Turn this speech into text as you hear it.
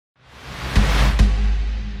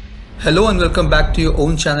Hello and welcome back to your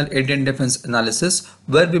own channel Indian Defense Analysis,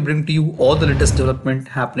 where we bring to you all the latest development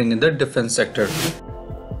happening in the defense sector.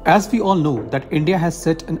 As we all know that India has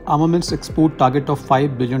set an armaments export target of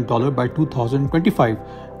 $5 billion by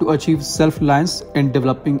 2025 to achieve self-reliance in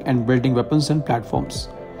developing and building weapons and platforms.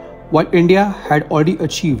 While India had already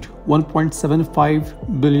achieved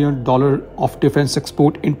 $1.75 billion of defense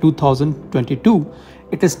export in 2022,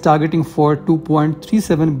 it is targeting for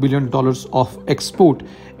 $2.37 billion of export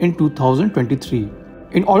in 2023.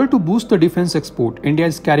 In order to boost the defense export, India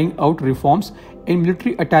is carrying out reforms in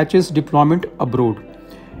military attaches deployment abroad.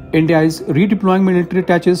 India is redeploying military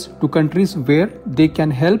attaches to countries where they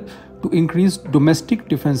can help to increase domestic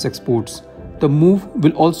defense exports. The move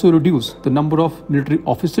will also reduce the number of military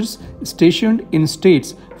officers stationed in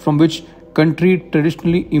states from which country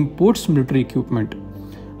traditionally imports military equipment.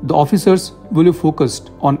 The officers will be focused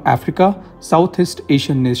on Africa, Southeast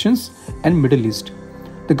Asian nations, and Middle East.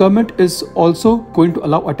 The government is also going to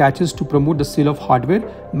allow attaches to promote the sale of hardware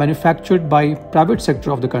manufactured by private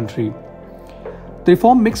sector of the country. The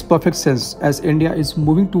reform makes perfect sense as India is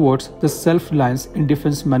moving towards the self-reliance in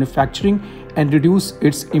defense manufacturing and reduce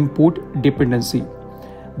its import dependency.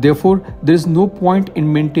 Therefore, there is no point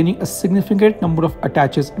in maintaining a significant number of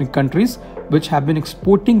attaches in countries which have been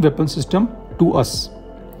exporting weapon system to us.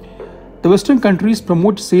 The Western countries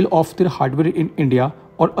promote sale of their hardware in India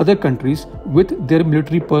or other countries with their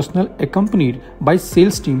military personnel accompanied by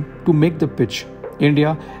sales team to make the pitch.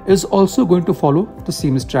 India is also going to follow the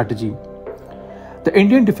same strategy. The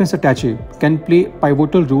Indian Defence Attaché can play a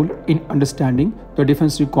pivotal role in understanding the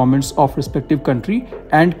defence requirements of respective country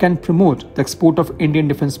and can promote the export of Indian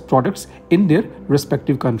defence products in their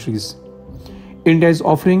respective countries. India is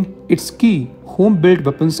offering its key home-built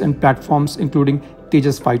weapons and platforms including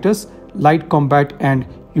Tejas fighters, light combat and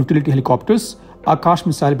utility helicopters, Akash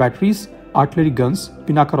missile batteries, artillery guns,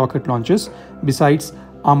 Pinaka rocket launchers, besides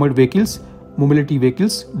armoured vehicles, mobility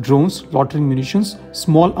vehicles, drones, loitering munitions,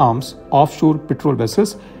 small arms, offshore patrol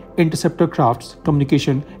vessels, interceptor crafts,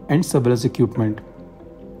 communication and surveillance equipment.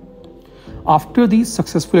 After the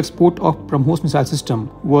successful export of BrahMos missile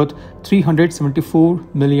system worth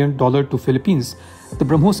 $374 million to Philippines, the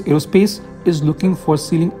BrahMos Aerospace is looking for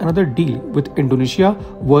sealing another deal with Indonesia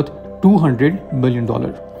worth $200 million.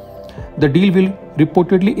 The deal will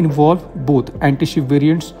reportedly involve both anti-ship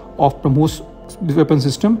variants of BrahMos weapon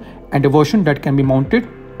system and a version that can be mounted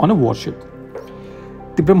on a warship.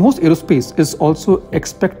 The BrahMos Aerospace is also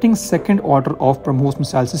expecting second order of BrahMos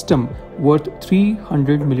missile system worth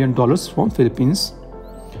 $300 million from Philippines.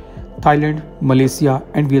 Thailand, Malaysia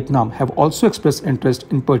and Vietnam have also expressed interest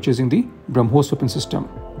in purchasing the BrahMos weapon system.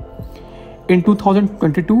 In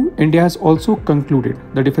 2022, India has also concluded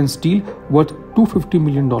the defense deal worth $250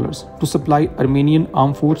 million to supply Armenian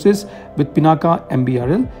armed forces with Pinaka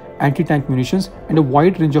MBRL, anti-tank munitions and a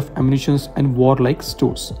wide range of ammunitions and warlike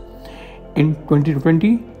stores. In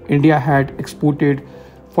 2020, India had exported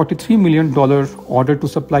 $43 million order to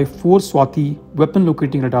supply 4 Swati weapon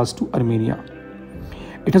locating radars to Armenia.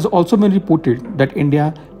 It has also been reported that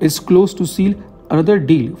India is close to seal another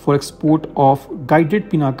deal for export of guided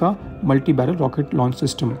Pinaka multi-barrel rocket launch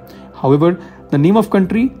system. However, the name of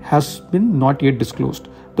country has been not yet disclosed.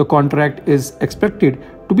 The contract is expected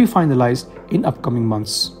to be finalized in upcoming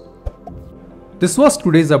months. This was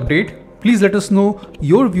today's update. Please let us know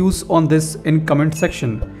your views on this in comment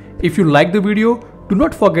section. If you like the video, do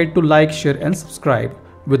not forget to like, share and subscribe.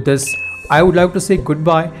 With this, I would like to say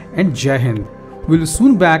goodbye and Jai Hind. We'll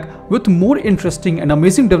soon back with more interesting and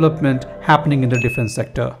amazing development happening in the defense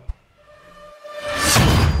sector.